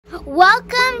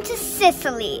Welcome to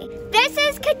Sicily. This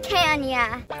is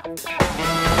Catania.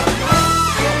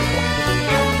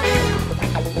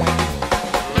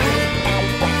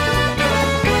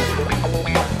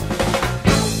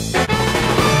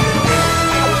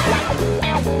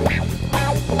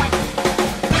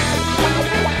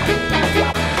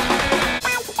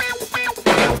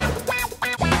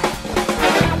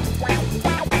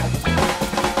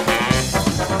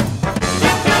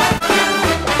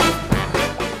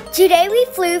 Today we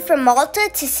flew from Malta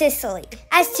to Sicily.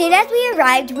 As soon as we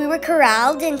arrived, we were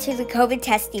corralled into the COVID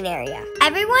testing area.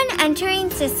 Everyone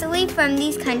entering Sicily from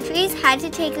these countries had to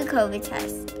take a COVID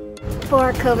test.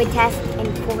 4 COVID tests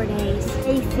in 4 days.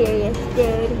 Are you serious,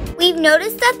 dude? We've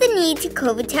noticed that the need to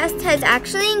COVID test has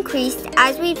actually increased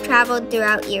as we've traveled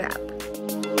throughout Europe.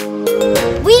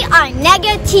 We are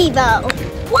negativo.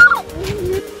 What?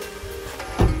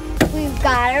 We've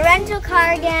got a rental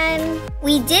car again.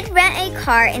 We did rent a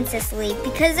car in Sicily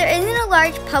because there isn't a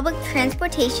large public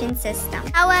transportation system.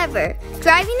 However,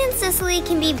 driving in Sicily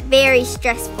can be very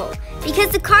stressful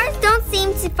because the cars don't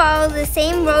seem to follow the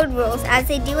same road rules as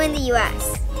they do in the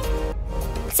US.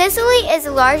 Sicily is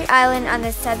a large island on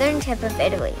the southern tip of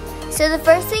Italy, so the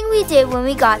first thing we did when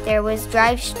we got there was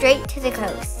drive straight to the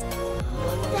coast.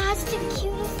 That's the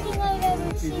cutest thing I've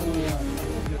ever seen.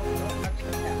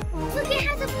 Look, it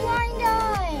has a blind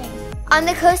eye. On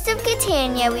the coast of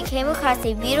Catania, we came across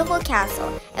a beautiful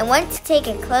castle and went to take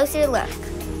a closer look.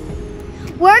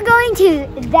 We're going to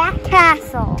that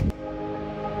castle.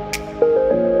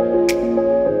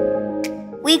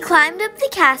 We climbed up the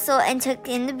castle and took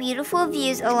in the beautiful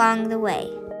views along the way.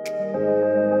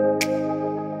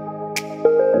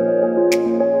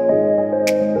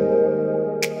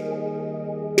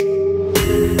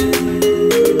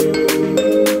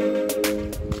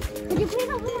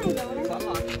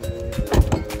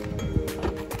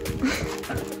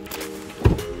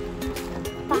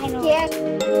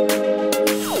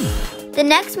 The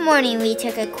next morning, we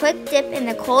took a quick dip in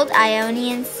the cold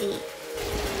Ionian Sea.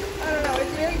 I don't know,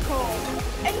 it's very cold.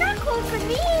 It's not cold for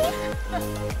me.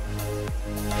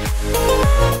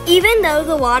 Even though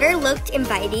the water looked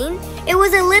inviting, it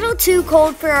was a little too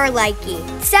cold for our liking.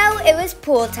 So it was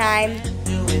pool time.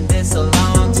 Doing this a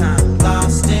long time,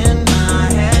 lost in my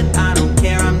head. I don't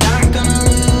care, I'm not gonna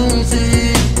lose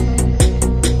it.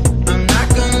 I'm not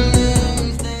gonna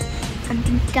lose it. I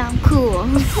think I'm cool.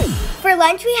 For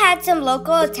lunch, we had some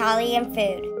local Italian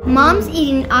food. Mom's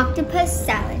eating octopus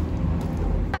salad.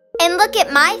 And look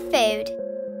at my food.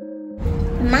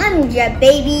 Mangia,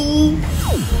 baby.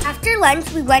 After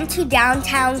lunch, we went to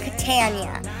downtown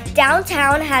Catania.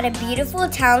 Downtown had a beautiful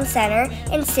town center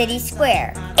and city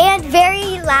square, and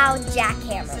very loud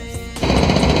jackhammers.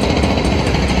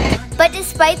 But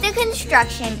despite the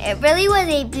construction, it really was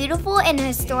a beautiful and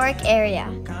historic area.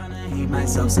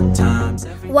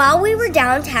 While we were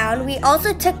downtown, we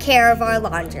also took care of our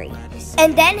laundry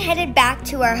and then headed back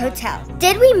to our hotel.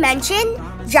 Did we mention?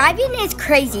 Driving is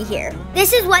crazy here.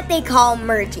 This is what they call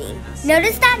merging.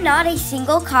 Notice that not a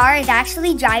single car is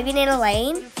actually driving in a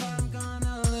lane?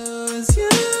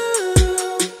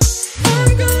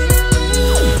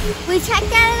 We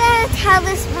checked out of the hotel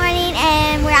this morning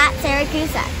and we're at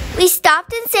Siracusa. We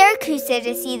stopped in Siracusa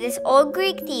to see this old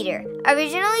Greek theater,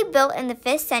 originally built in the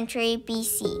 5th century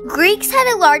BC. Greeks had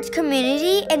a large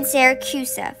community in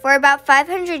Siracusa for about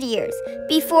 500 years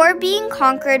before being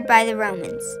conquered by the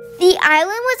Romans. The island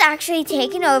was actually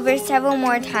taken over several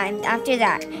more times after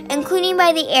that, including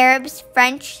by the Arabs,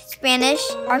 French, Spanish,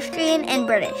 Austrian, and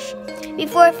British,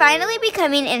 before finally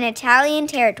becoming an Italian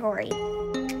territory.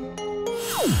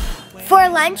 For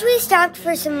lunch, we stopped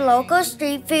for some local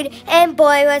street food, and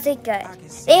boy was it good.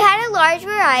 They had a large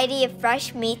variety of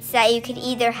fresh meats that you could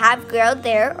either have grilled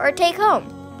there or take home.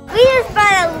 We just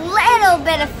bought a little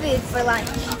bit of food for lunch.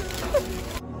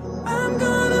 I'm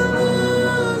gonna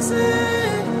lose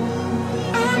it.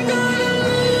 I'm gonna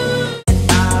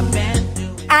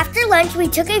lose it. After lunch, we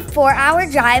took a 4-hour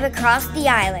drive across the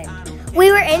island. We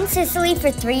were in Sicily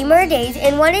for 3 more days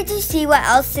and wanted to see what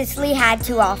else Sicily had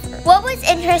to offer. What was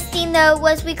interesting though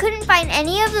was we couldn't find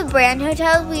any of the brand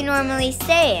hotels we normally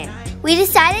stay in. We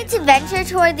decided to venture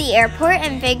toward the airport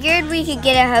and figured we could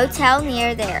get a hotel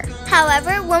near there.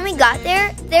 However, when we got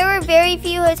there were very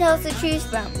few hotels to choose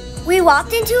from. We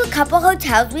walked into a couple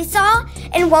hotels we saw,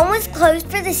 and one was closed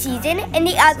for the season and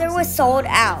the other was sold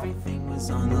out.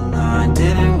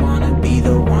 Didn't want to be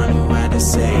the one who had to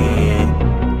say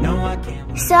it.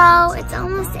 So it's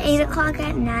almost 8 o'clock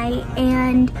at night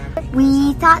and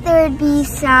we thought there would be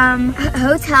some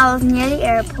hotels near the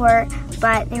airport,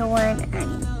 but there weren't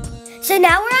any. So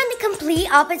now we're on the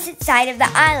complete opposite side of the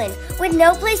island with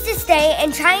no place to stay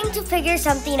and trying to figure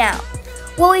something out.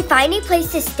 Will we find a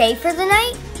place to stay for the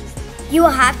night? You will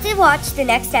have to watch the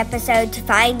next episode to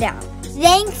find out.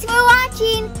 Thanks for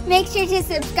watching. Make sure to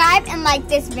subscribe and like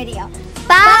this video.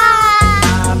 Bye!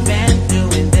 I've been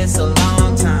doing this a long